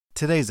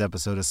Today's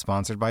episode is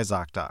sponsored by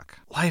ZocDoc.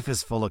 Life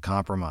is full of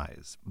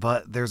compromise,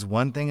 but there's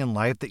one thing in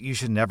life that you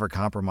should never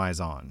compromise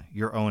on: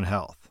 your own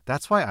health.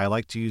 That's why I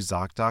like to use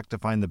ZocDoc to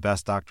find the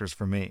best doctors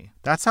for me.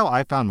 That's how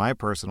I found my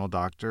personal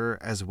doctor,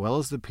 as well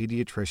as the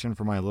pediatrician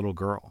for my little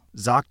girl.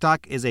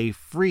 ZocDoc is a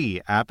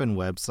free app and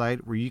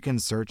website where you can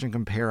search and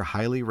compare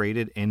highly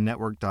rated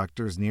in-network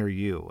doctors near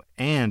you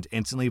and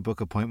instantly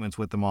book appointments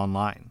with them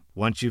online.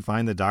 Once you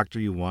find the doctor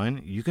you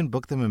want, you can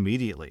book them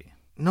immediately.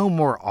 No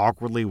more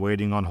awkwardly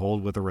waiting on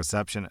hold with a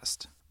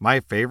receptionist. My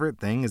favorite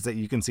thing is that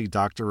you can see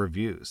doctor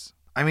reviews.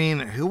 I mean,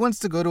 who wants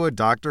to go to a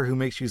doctor who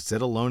makes you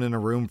sit alone in a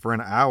room for an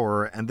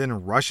hour and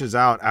then rushes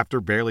out after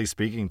barely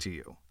speaking to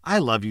you? I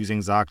love using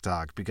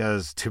ZocDoc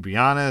because, to be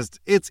honest,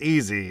 it's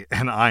easy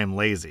and I'm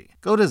lazy.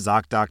 Go to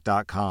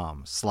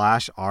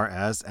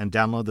ZocDoc.com/RS and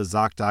download the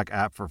ZocDoc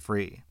app for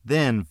free.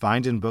 Then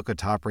find and book a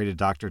top-rated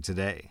doctor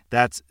today.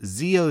 That's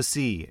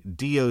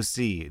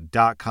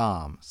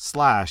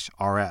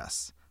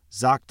ZocDoc.com/RS.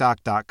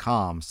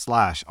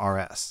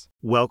 ZocDoc.com/RS.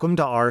 Welcome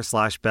to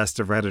r/Best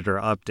of Redditor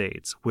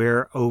updates,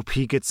 where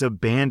OP gets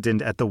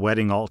abandoned at the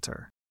wedding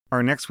altar.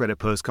 Our next Reddit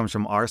post comes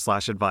from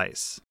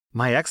r/advice.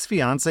 My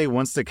ex-fiancé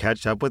wants to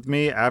catch up with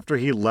me after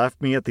he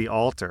left me at the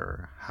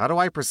altar. How do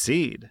I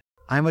proceed?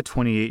 I'm a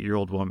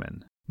 28-year-old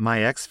woman.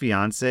 My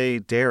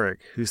ex-fiancé,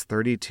 Derek, who's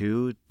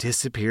 32,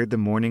 disappeared the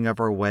morning of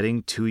our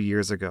wedding 2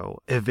 years ago,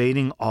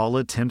 evading all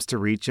attempts to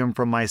reach him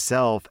from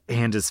myself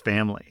and his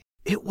family.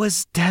 It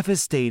was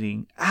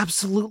devastating,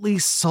 absolutely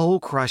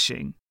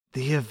soul-crushing.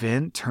 The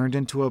event turned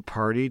into a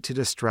party to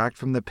distract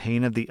from the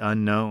pain of the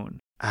unknown.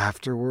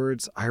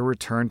 Afterwards, I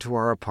returned to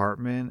our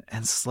apartment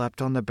and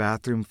slept on the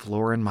bathroom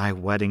floor in my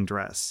wedding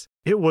dress.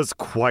 It was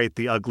quite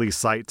the ugly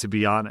sight, to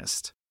be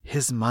honest.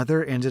 His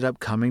mother ended up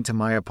coming to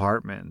my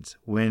apartment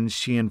when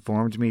she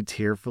informed me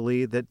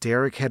tearfully that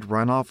Derek had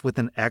run off with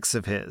an ex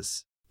of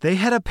his. They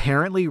had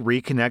apparently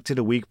reconnected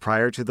a week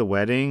prior to the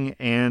wedding,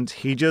 and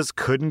he just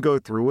couldn't go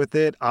through with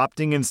it,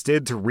 opting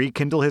instead to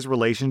rekindle his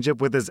relationship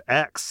with his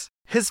ex.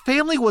 His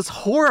family was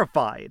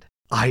horrified.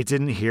 I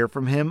didn't hear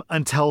from him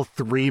until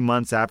 3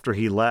 months after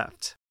he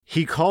left.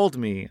 He called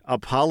me,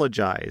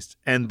 apologized,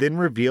 and then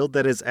revealed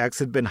that his ex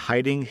had been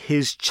hiding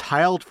his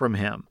child from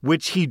him,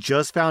 which he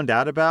just found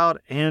out about,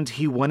 and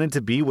he wanted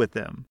to be with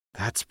him.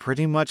 That's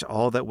pretty much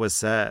all that was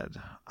said.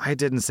 I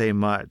didn't say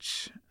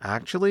much.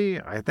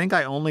 Actually, I think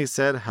I only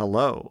said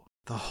hello.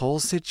 The whole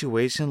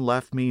situation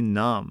left me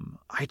numb.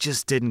 I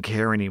just didn't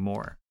care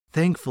anymore.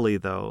 Thankfully,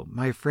 though,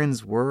 my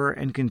friends were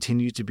and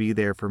continue to be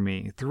there for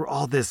me through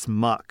all this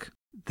muck.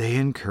 They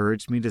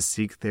encouraged me to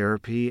seek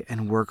therapy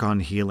and work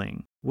on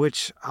healing,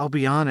 which, I'll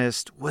be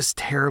honest, was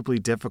terribly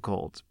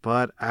difficult.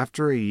 But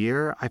after a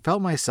year, I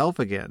felt myself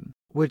again,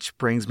 which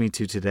brings me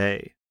to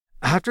today.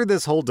 After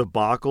this whole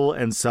debacle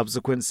and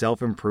subsequent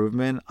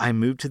self-improvement, I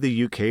moved to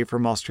the UK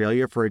from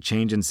Australia for a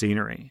change in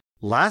scenery.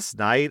 Last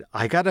night,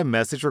 I got a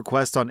message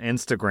request on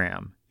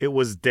Instagram. It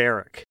was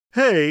Derek.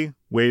 Hey,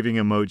 waving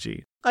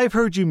emoji. I've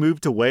heard you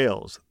moved to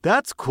Wales.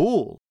 That's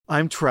cool.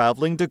 I'm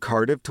traveling to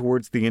Cardiff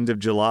towards the end of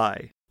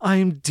July.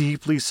 I'm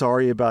deeply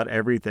sorry about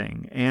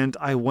everything, and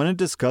I want to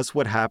discuss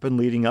what happened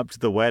leading up to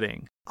the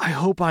wedding. I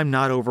hope I'm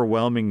not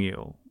overwhelming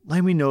you.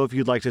 Let me know if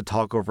you'd like to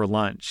talk over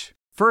lunch.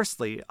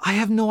 Firstly, I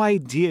have no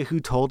idea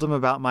who told him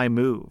about my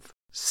move.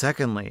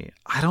 Secondly,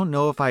 I don't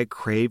know if I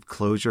crave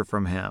closure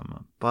from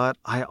him, but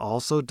I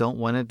also don't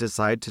want to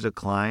decide to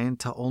decline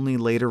to only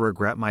later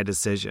regret my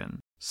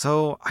decision.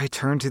 So I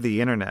turned to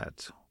the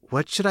internet.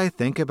 What should I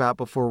think about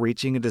before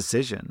reaching a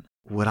decision?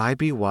 Would I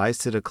be wise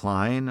to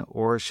decline,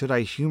 or should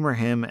I humor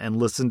him and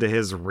listen to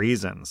his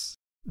reasons?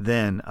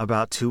 Then,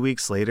 about 2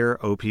 weeks later,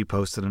 OP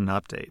posted an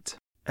update.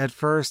 At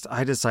first,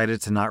 I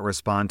decided to not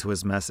respond to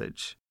his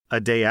message. A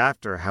day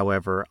after,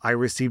 however, I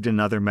received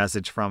another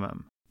message from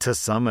him. To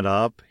sum it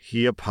up,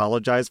 he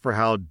apologized for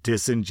how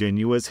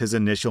disingenuous his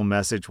initial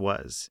message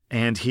was,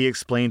 and he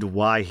explained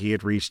why he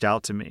had reached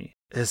out to me.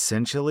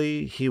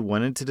 Essentially, he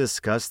wanted to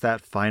discuss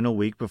that final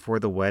week before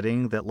the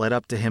wedding that led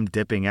up to him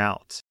dipping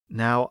out.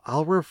 Now,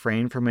 I'll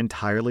refrain from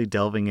entirely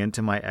delving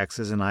into my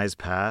ex's and I's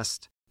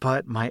past,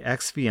 but my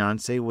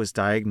ex-fiancé was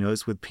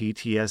diagnosed with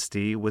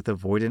PTSD with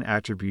avoidant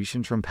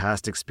attribution from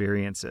past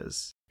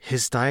experiences.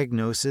 His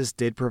diagnosis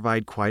did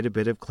provide quite a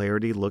bit of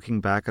clarity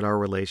looking back at our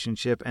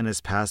relationship and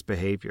his past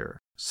behavior,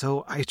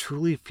 so I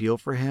truly feel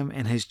for him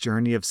and his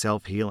journey of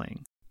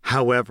self-healing.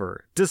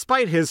 However,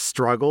 despite his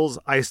struggles,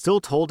 I still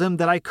told him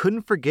that I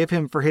couldn't forgive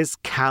him for his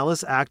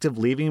callous act of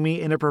leaving me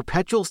in a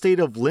perpetual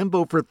state of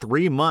limbo for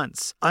 3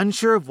 months,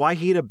 unsure of why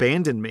he'd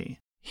abandoned me.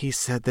 He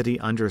said that he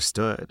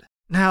understood.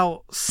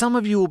 Now, some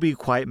of you will be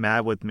quite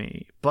mad with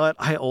me, but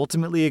I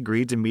ultimately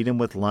agreed to meet him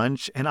with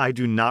lunch, and I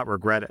do not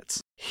regret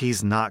it.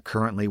 He's not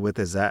currently with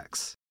his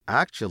ex.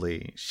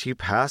 Actually, she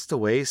passed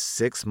away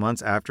 6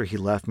 months after he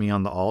left me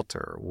on the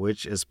altar,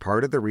 which is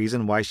part of the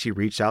reason why she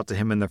reached out to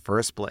him in the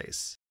first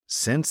place.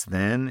 Since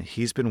then,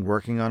 he's been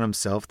working on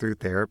himself through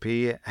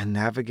therapy and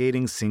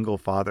navigating single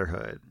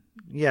fatherhood.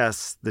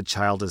 Yes, the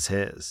child is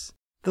his.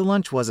 The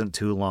lunch wasn't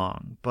too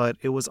long, but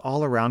it was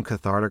all around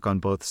cathartic on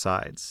both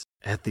sides.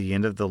 At the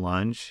end of the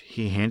lunch,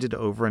 he handed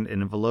over an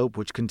envelope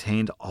which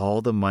contained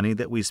all the money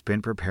that we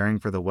spent preparing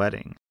for the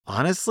wedding.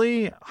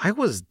 Honestly, I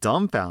was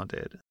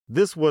dumbfounded.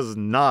 This was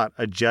not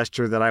a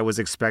gesture that I was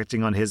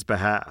expecting on his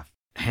behalf.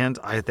 And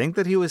I think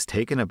that he was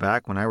taken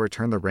aback when I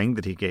returned the ring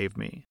that he gave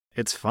me.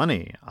 It's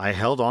funny, I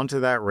held on to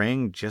that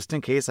ring just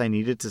in case I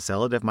needed to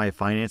sell it if my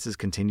finances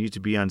continued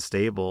to be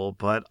unstable,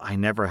 but I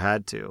never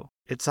had to.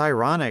 It's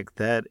ironic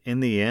that,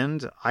 in the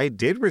end, I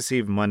did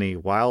receive money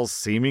while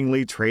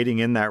seemingly trading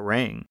in that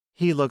ring.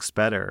 He looks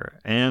better,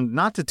 and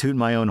not to toot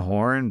my own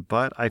horn,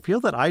 but I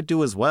feel that I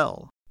do as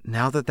well.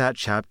 Now that that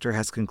chapter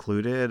has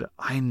concluded,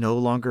 I no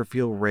longer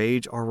feel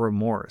rage or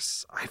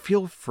remorse. I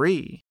feel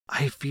free.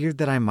 I feared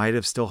that I might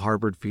have still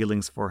harbored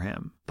feelings for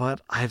him,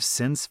 but I've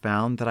since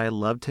found that I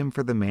loved him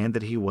for the man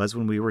that he was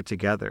when we were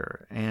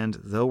together, and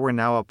though we're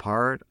now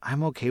apart,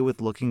 I'm okay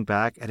with looking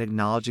back and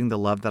acknowledging the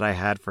love that I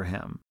had for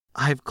him.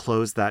 I've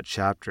closed that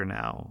chapter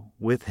now,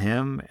 with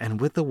him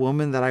and with the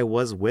woman that I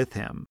was with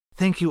him.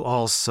 Thank you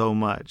all so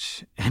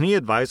much. Any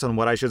advice on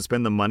what I should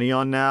spend the money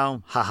on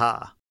now?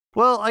 Haha.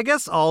 Well, I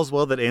guess all's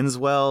well that ends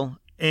well.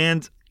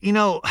 And,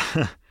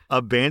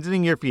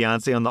 abandoning your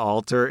fiancé on the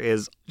altar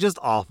is just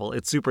awful.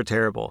 It's super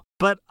terrible.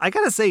 But I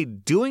gotta say,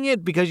 doing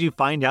it because you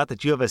find out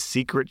that you have a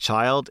secret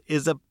child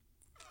is a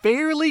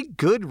fairly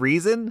good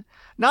reason.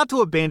 Not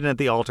to abandon at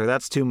the altar,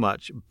 that's too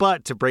much,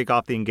 but to break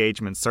off the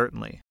engagement,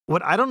 certainly.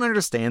 What I don't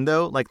understand,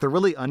 though, the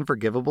really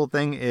unforgivable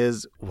thing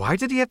is, why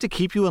did he have to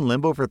keep you in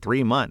limbo for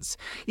 3 months?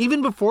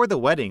 Even before the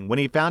wedding, when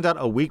he found out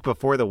a week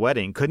before the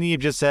wedding, couldn't he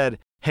have just said,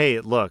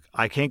 hey, look,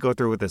 I can't go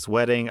through with this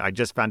wedding. I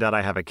just found out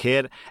I have a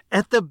kid.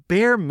 At the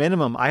bare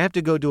minimum, I have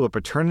to go do a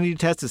paternity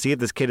test to see if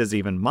this kid is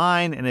even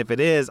mine. And if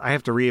it is, I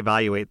have to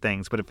reevaluate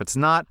things. But if it's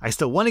not, I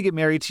still want to get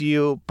married to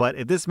you. But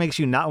if this makes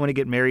you not want to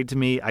get married to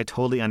me, I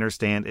totally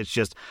understand. It's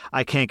just,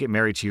 I can't get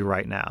married to you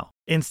right now.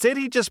 Instead,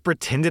 he just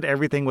pretended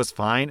everything was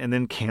fine and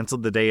then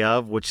canceled the day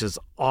of, which is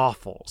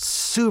awful.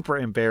 Super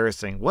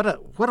embarrassing. What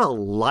a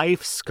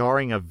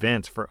life-scarring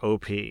event for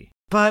OP.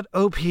 But,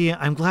 OP,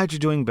 I'm glad you're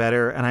doing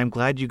better, and I'm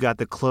glad you got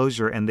the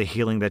closure and the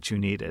healing that you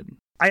needed.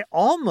 I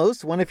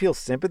almost want to feel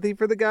sympathy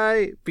for the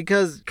guy,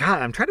 because,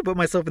 God, I'm trying to put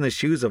myself in the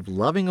shoes of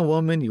loving a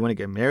woman, you want to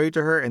get married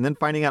to her, and then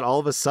finding out all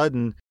of a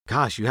sudden,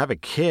 gosh, you have a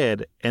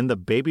kid, and the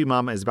baby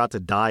mama is about to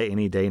die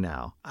any day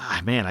now.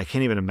 Man, I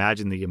can't even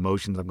imagine the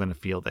emotions I'm going to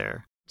feel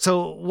there.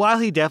 So, while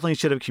he definitely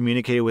should have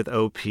communicated with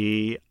OP,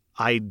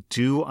 I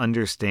do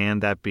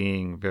understand that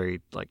being very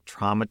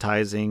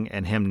traumatizing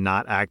and him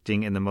not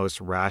acting in the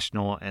most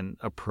rational and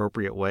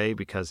appropriate way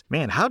because,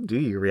 man, how do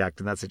you react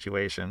in that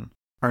situation?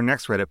 Our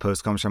next Reddit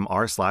post comes from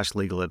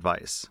r/legal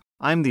advice.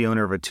 I'm the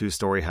owner of a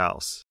 2-story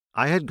house.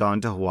 I had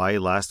gone to Hawaii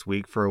last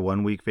week for a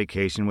 1-week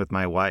vacation with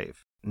my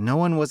wife. No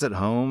one was at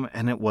home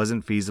and it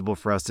wasn't feasible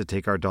for us to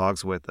take our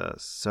dogs with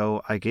us,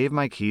 so I gave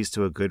my keys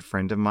to a good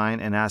friend of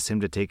mine and asked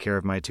him to take care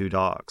of my 2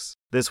 dogs.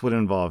 This would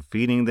involve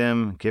feeding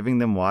them, giving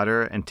them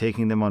water, and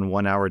taking them on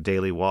 1-hour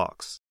daily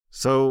walks.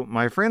 So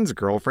my friend's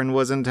girlfriend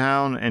was in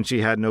town and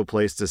she had no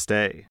place to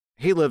stay.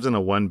 He lives in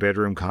a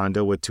 1-bedroom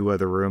condo with 2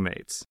 other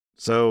roommates.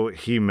 So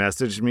he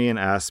messaged me and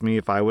asked me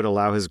if I would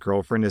allow his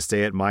girlfriend to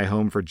stay at my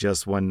home for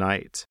just 1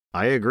 night.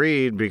 I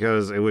agreed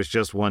because it was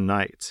just 1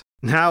 night.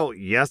 Now,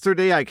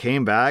 yesterday I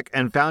came back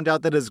and found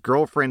out that his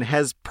girlfriend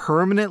has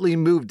permanently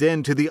moved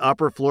into the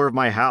upper floor of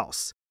my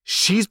house.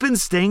 She's been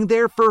staying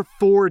there for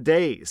 4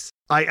 days.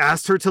 I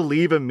asked her to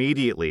leave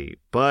immediately,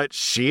 but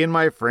she and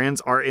my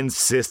friends are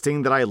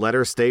insisting that I let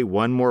her stay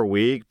 1 more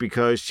week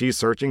because she's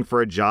searching for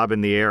a job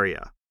in the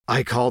area.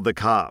 I called the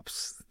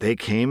cops. They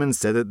came and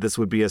said that this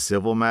would be a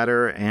civil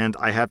matter and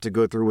I have to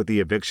go through with the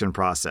eviction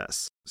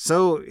process.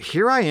 So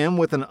here I am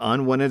with an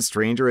unwanted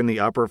stranger in the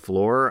upper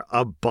floor,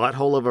 a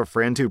butthole of a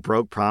friend who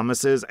broke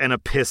promises, and a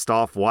pissed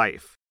off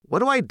wife. What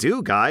do I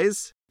do,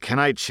 guys? Can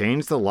I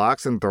change the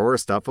locks and throw her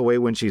stuff away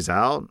when she's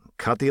out?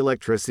 Cut the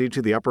electricity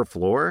to the upper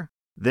floor?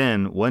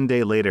 Then, 1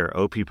 day later,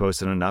 OP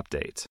posted an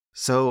update.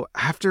 So,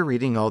 after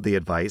reading all the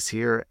advice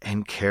here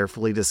and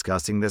carefully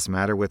discussing this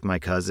matter with my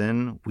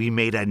cousin, we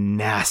made a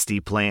nasty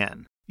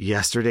plan.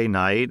 Yesterday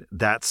night,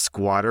 that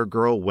squatter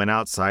girl went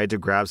outside to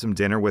grab some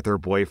dinner with her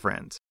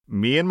boyfriend.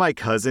 Me and my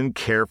cousin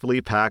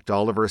carefully packed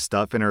all of her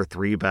stuff in her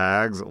 3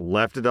 bags,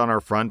 left it on our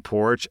front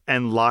porch,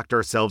 and locked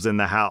ourselves in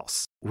the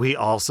house. We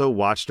also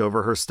watched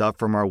over her stuff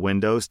from our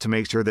windows to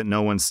make sure that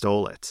no one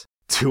stole it.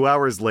 2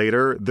 hours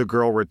later, the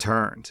girl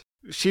returned.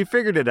 She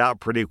figured it out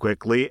pretty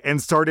quickly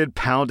and started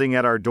pounding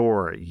at our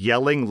door,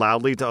 yelling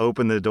loudly to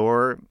open the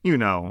door. You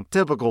know,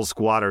 typical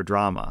squatter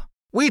drama.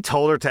 We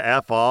told her to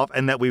F off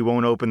and that we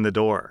won't open the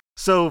door.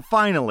 So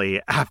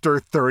finally, after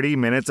 30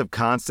 minutes of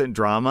constant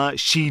drama,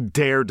 she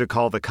dared to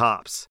call the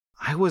cops.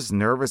 I was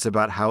nervous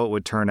about how it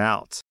would turn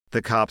out.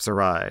 The cops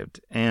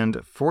arrived, and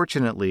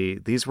fortunately,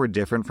 these were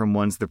different from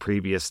ones the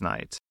previous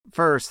night.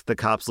 First, the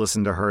cops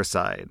listened to her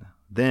side.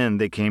 Then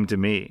they came to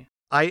me.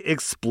 I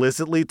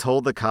explicitly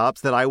told the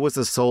cops that I was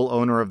the sole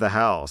owner of the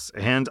house,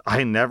 and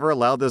I never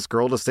allowed this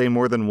girl to stay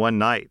more than one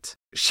night.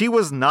 She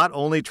was not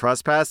only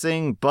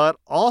trespassing, but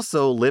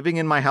also living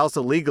in my house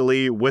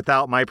illegally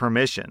without my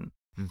permission.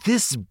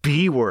 This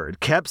B word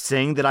kept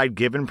saying that I'd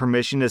given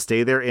permission to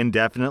stay there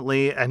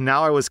indefinitely, and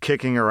now I was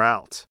kicking her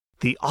out.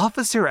 The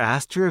officer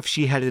asked her if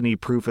she had any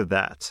proof of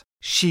that.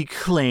 She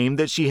claimed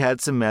that she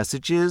had some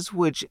messages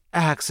which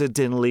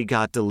accidentally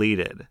got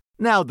deleted.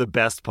 Now the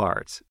best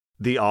part.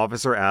 The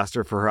officer asked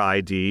her for her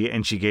ID,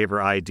 and she gave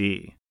her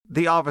ID.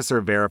 The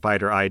officer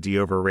verified her ID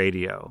over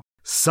radio.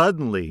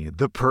 Suddenly,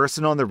 the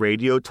person on the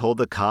radio told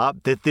the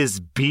cop that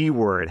this B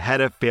word had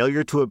a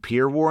failure to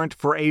appear warrant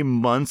for a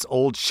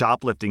months-old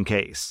shoplifting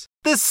case.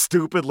 This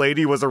stupid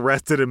lady was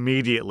arrested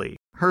immediately.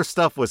 Her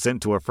stuff was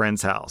sent to a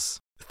friend's house.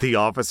 The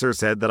officer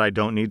said that I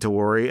don't need to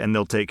worry and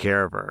they'll take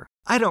care of her.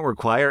 I don't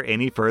require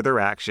any further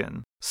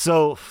action.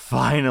 So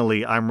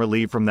finally, I'm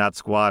relieved from that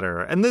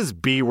squatter, and this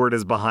B word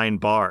is behind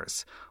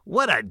bars.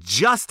 What a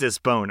justice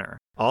boner.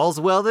 All's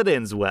well that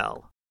ends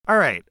well.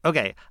 Alright,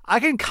 okay, I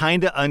can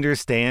kinda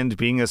understand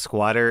being a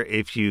squatter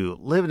if you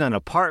live in an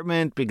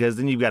apartment, because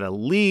then you've got a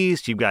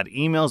lease, you've got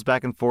emails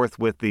back and forth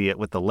with the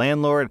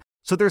landlord.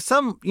 So there's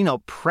some,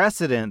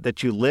 precedent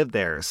that you live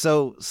there.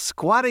 So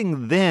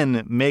squatting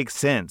then makes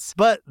sense.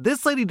 But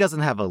this lady doesn't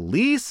have a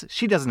lease,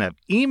 she doesn't have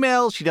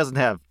emails, she doesn't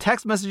have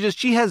text messages,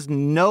 she has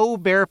no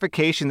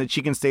verification that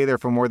she can stay there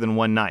for more than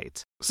one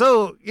night.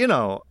 So,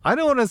 I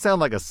don't want to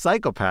sound like a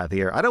psychopath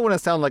here. I don't want to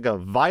sound like a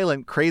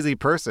violent, crazy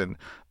person.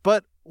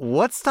 But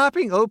what's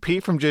stopping OP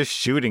from just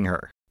shooting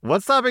her?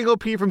 What's stopping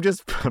OP from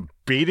just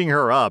beating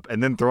her up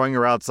and then throwing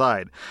her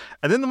outside?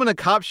 And then when the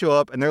cops show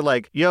up and they're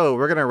like, yo,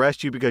 we're going to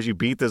arrest you because you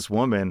beat this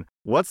woman.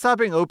 What's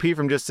stopping OP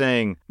from just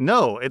saying,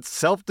 no, it's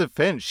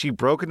self-defense. She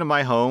broke into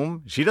my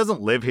home. She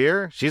doesn't live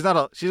here. She's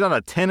not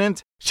a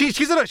tenant.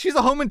 She's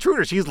a home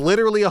intruder. She's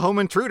literally a home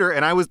intruder,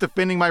 and I was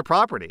defending my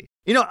property.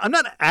 I'm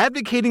not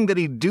advocating that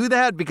he do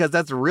that because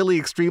that's really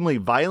extremely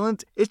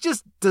violent. It's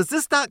just, does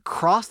this not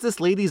cross this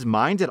lady's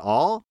mind at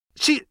all?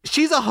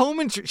 She's a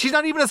home intruder. She's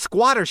not even a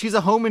squatter. She's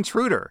a home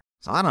intruder.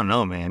 So I don't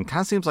know, man.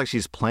 Kind of seems like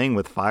she's playing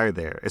with fire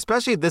there,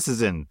 especially if this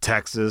is in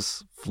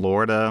Texas,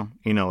 Florida,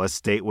 a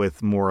state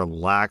with more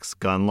lax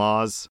gun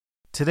laws.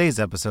 Today's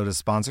episode is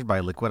sponsored by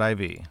Liquid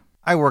IV.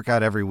 I work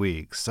out every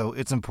week, so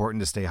it's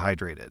important to stay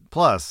hydrated.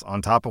 Plus,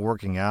 on top of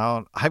working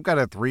out, I've got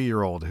a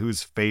 3-year-old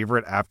whose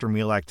favorite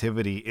after-meal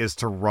activity is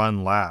to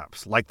run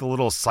laps, like the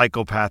little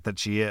psychopath that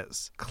she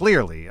is.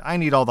 Clearly, I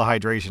need all the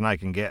hydration I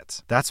can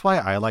get. That's why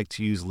I like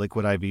to use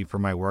Liquid IV for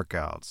my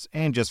workouts,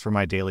 and just for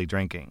my daily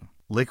drinking.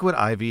 Liquid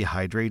IV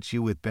hydrates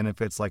you with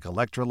benefits like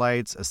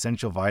electrolytes,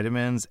 essential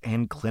vitamins,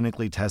 and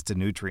clinically tested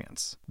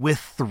nutrients. With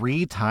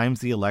 3 times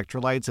the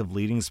electrolytes of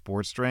leading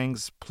sports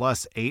drinks,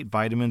 plus 8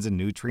 vitamins and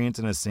nutrients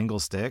in a single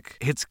stick,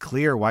 it's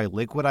clear why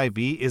Liquid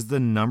IV is the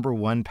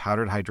 #1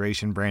 powdered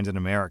hydration brand in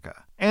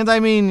America. And I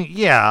mean,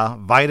 yeah,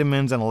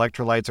 vitamins and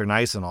electrolytes are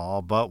nice and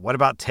all, but what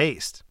about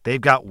taste?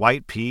 They've got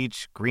white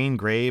peach, green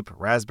grape,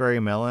 raspberry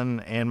melon,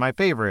 and my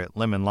favorite,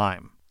 lemon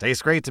lime.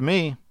 Tastes great to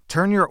me.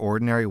 Turn your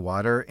ordinary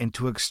water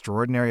into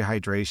extraordinary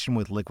hydration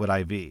with Liquid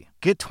IV.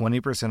 Get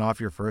 20%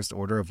 off your first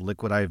order of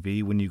Liquid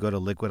IV when you go to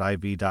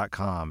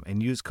liquidiv.com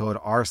and use code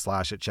R/ at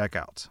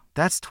checkout.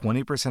 That's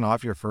 20%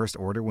 off your first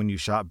order when you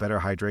shop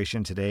Better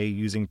Hydration today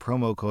using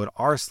promo code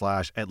R/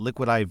 at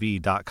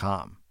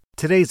liquidiv.com.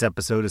 Today's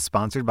episode is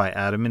sponsored by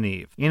Adam and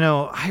Eve.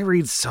 I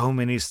read so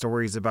many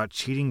stories about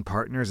cheating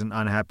partners and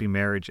unhappy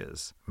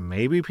marriages.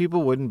 Maybe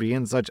people wouldn't be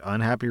in such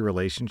unhappy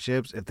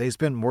relationships if they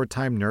spent more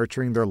time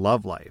nurturing their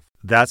love life.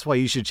 That's why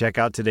you should check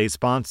out today's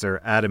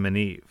sponsor, Adam and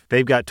Eve.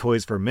 They've got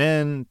toys for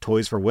men,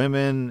 toys for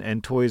women,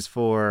 and toys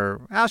for,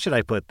 how should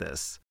I put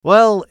this?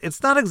 Well,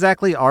 it's not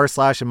exactly r/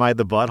 am I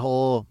the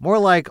butthole, more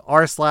like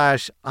r/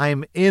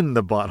 I'm in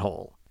the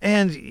butthole.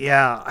 And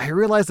yeah, I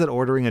realize that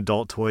ordering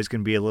adult toys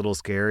can be a little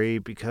scary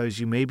because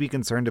you may be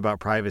concerned about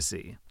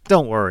privacy.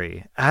 Don't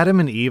worry, Adam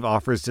and Eve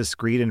offers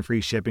discreet and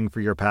free shipping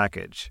for your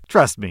package.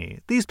 Trust me,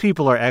 these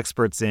people are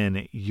experts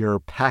in your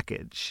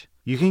package.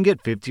 You can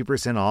get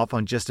 50% off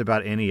on just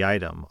about any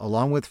item,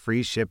 along with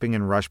free shipping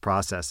and rush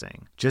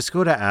processing. Just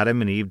go to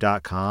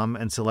adamandeve.com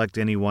and select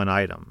any one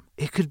item.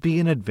 It could be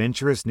an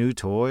adventurous new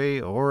toy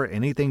or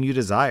anything you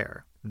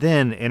desire.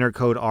 Then enter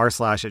code R/ at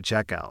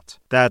checkout.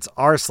 That's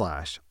R/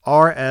 RSLASH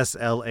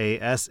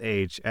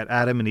at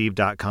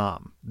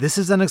adamandeve.com. This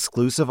is an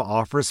exclusive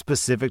offer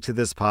specific to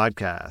this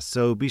podcast,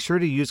 so be sure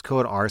to use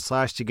code R/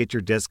 to get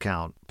your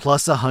discount,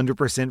 plus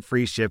 100%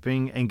 free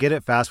shipping, and get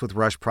it fast with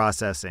rush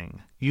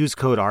processing. Use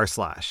code R/.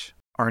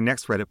 Our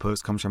next Reddit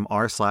post comes from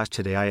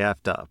r/Today I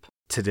effed up.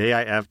 Today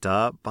I effed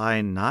up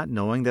by not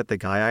knowing that the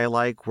guy I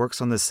like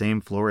works on the same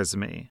floor as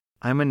me.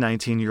 I'm a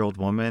 19-year-old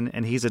woman,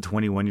 and he's a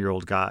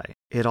 21-year-old guy.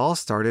 It all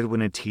started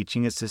when a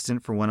teaching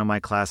assistant for one of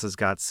my classes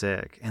got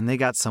sick, and they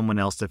got someone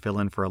else to fill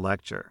in for a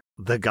lecture.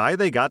 The guy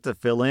they got to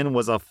fill in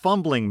was a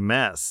fumbling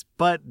mess,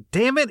 but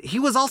damn it, he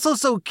was also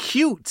so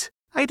cute.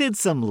 I did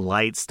some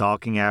light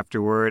stalking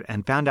afterward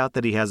and found out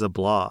that he has a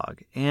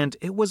blog, and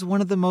it was one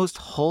of the most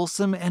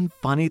wholesome and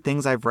funny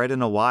things I've read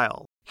in a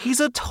while. He's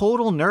a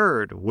total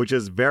nerd, which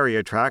is very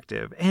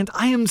attractive, and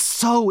I am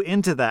so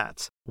into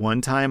that.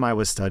 One time I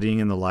was studying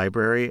in the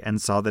library and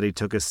saw that he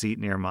took a seat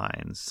near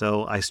mine,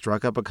 so I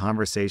struck up a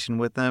conversation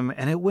with him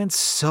and it went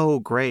so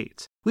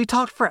great. We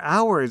talked for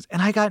hours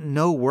and I got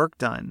no work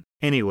done.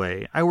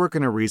 Anyway, I work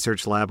in a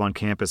research lab on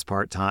campus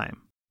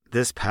part-time.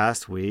 This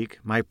past week,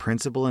 my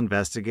principal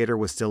investigator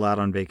was still out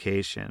on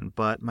vacation,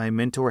 but my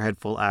mentor had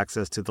full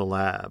access to the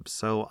lab,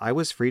 so I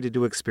was free to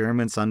do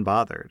experiments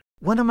unbothered.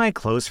 One of my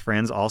close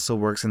friends also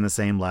works in the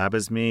same lab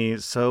as me,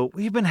 so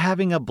we've been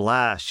having a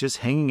blast just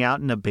hanging out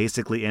in a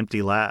basically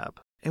empty lab.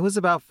 It was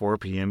about 4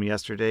 p.m.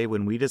 yesterday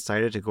when we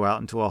decided to go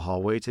out into a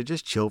hallway to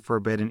just chill for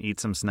a bit and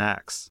eat some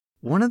snacks.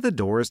 One of the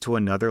doors to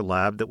another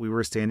lab that we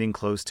were standing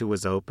close to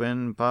was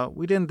open, but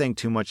we didn't think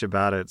too much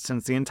about it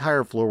since the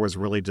entire floor was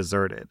really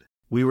deserted.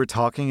 We were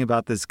talking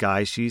about this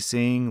guy she's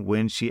seeing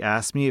when she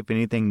asked me if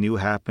anything new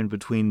happened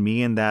between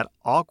me and that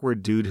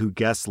awkward dude who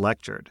guest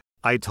lectured.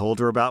 I told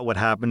her about what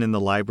happened in the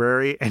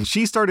library, and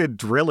she started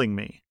drilling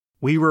me.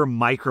 We were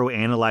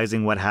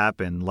micro-analyzing what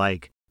happened,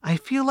 like, I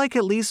feel like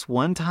at least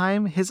one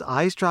time his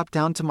eyes dropped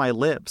down to my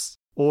lips.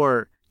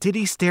 Or, did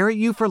he stare at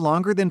you for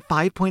longer than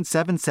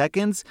 5.7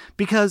 seconds?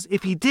 Because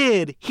if he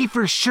did, he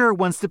for sure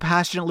wants to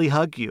passionately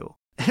hug you.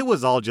 It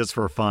was all just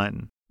for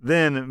fun.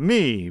 Then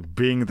me,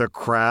 being the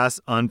crass,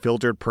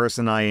 unfiltered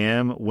person I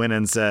am, went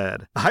and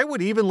said, I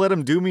would even let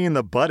him do me in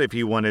the butt if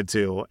he wanted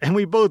to, and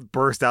we both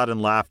burst out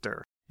in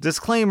laughter.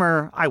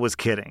 Disclaimer, I was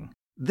kidding.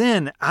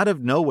 Then, out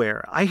of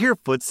nowhere, I hear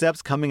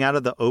footsteps coming out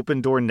of the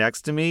open door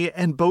next to me,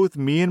 and both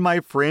me and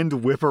my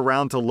friend whip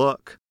around to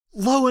look.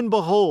 Lo and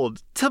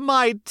behold, to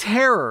my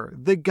terror,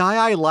 the guy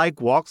I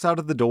like walks out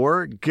of the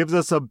door, gives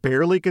us a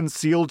barely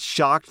concealed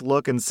shocked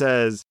look and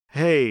says,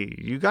 Hey,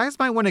 you guys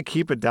might want to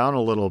keep it down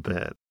a little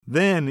bit.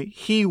 Then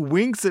he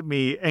winks at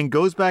me and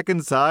goes back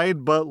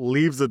inside but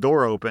leaves the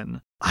door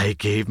open. I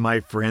gave my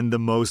friend the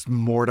most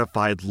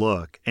mortified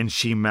look and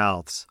she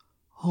mouths,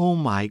 Oh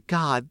my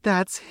God,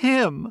 that's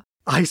him.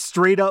 I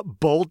straight up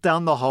bolt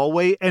down the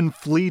hallway and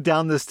flee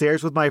down the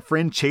stairs with my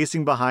friend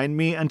chasing behind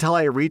me until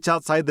I reach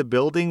outside the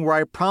building where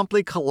I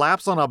promptly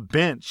collapse on a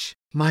bench.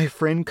 My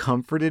friend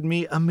comforted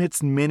me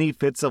amidst many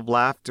fits of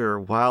laughter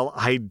while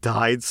I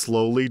died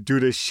slowly due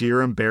to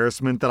sheer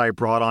embarrassment that I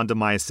brought onto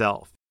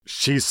myself.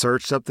 She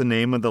searched up the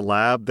name of the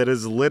lab that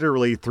is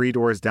literally 3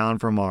 doors down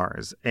from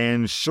ours,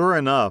 and sure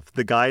enough,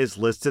 the guy is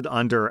listed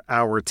under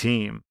our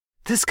team.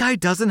 This guy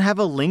doesn't have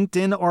a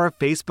LinkedIn or a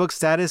Facebook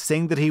status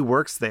saying that he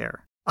works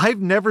there.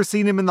 I've never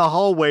seen him in the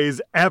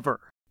hallways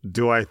ever.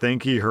 Do I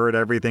think he heard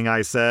everything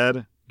I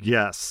said?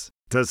 Yes.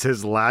 Does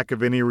his lack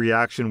of any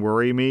reaction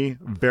worry me?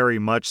 Very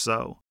much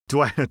so.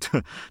 Do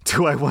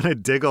I want to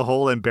dig a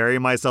hole and bury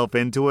myself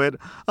into it?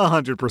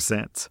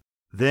 100%.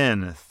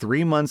 Then,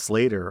 3 months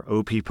later,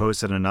 OP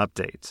posted an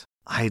update.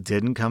 I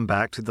didn't come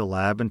back to the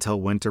lab until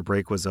winter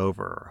break was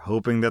over,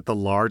 hoping that the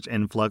large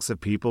influx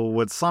of people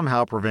would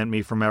somehow prevent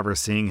me from ever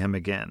seeing him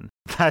again.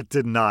 That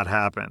did not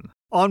happen.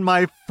 On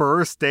my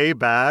first day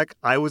back,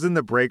 I was in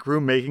the break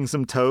room making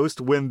some toast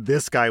when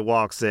this guy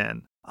walks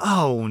in.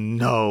 Oh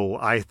no,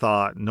 I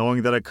thought,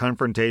 knowing that a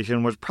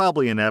confrontation was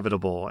probably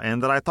inevitable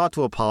and that I thought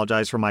to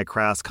apologize for my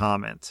crass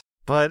comment.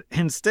 But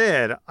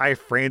instead, I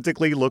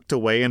frantically looked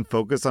away and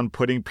focused on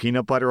putting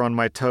peanut butter on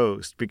my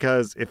toast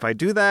because if I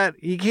do that,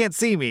 he can't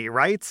see me,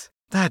 right?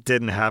 That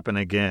didn't happen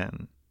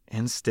again.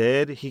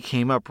 Instead, he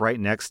came up right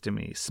next to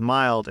me,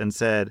 smiled, and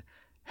said,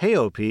 Hey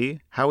OP,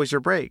 how was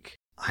your break?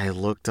 I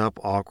looked up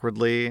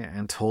awkwardly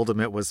and told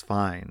him it was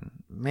fine.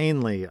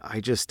 Mainly,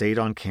 I just stayed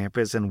on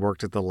campus and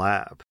worked at the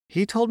lab.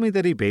 He told me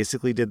that he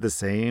basically did the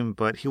same,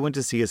 but he went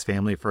to see his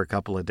family for a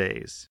couple of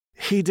days.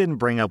 He didn't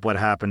bring up what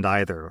happened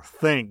either,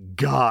 thank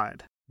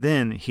God.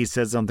 Then he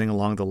said something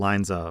along the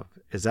lines of,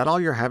 Is that all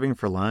you're having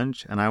for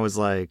lunch? And I was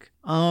like,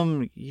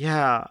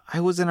 yeah, I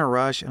was in a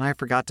rush and I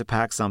forgot to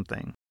pack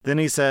something. Then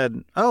he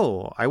said,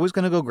 Oh, I was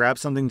going to go grab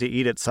something to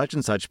eat at such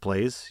and such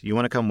place. You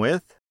want to come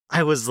with?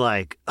 I was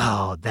like,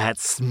 oh, that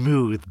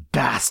smooth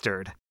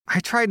bastard. I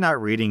tried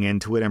not reading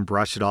into it and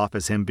brushed it off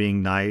as him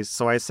being nice,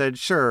 so I said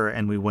sure,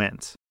 and we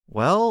went.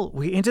 Well,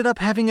 we ended up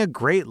having a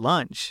great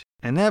lunch.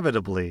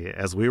 Inevitably,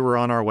 as we were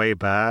on our way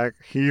back,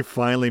 he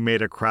finally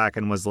made a crack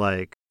and was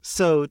like,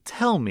 So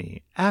tell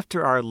me,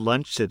 after our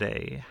lunch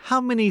today,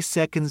 how many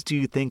seconds do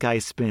you think I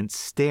spent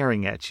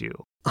staring at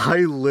you? I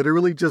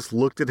literally just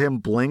looked at him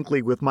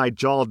blankly with my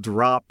jaw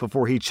dropped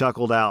before he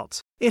chuckled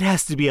out. It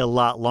has to be a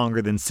lot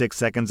longer than 6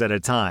 seconds at a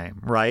time,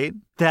 right?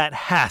 That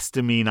has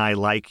to mean I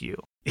like you.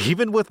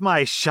 Even with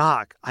my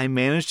shock, I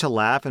managed to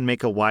laugh and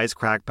make a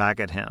wisecrack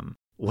back at him.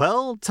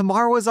 Well,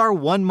 tomorrow is our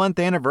 1-month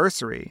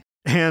anniversary,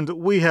 and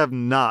we have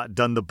not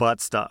done the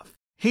butt stuff.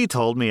 He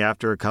told me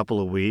after a couple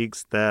of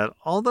weeks that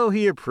although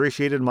he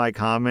appreciated my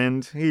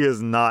comment, he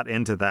is not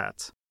into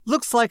that.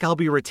 Looks like I'll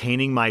be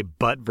retaining my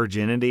butt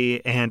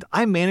virginity, and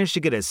I managed to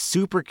get a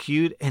super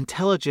cute,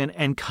 intelligent,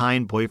 and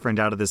kind boyfriend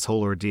out of this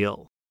whole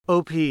ordeal.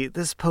 OP,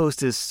 this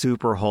post is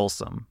super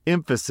wholesome.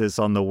 Emphasis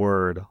on the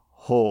word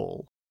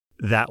whole.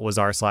 That was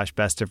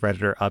r/best of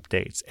Redditor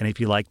updates. And if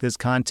you like this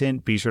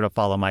content, be sure to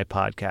follow my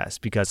podcast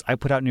because I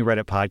put out new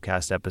Reddit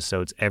podcast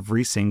episodes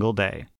every single day.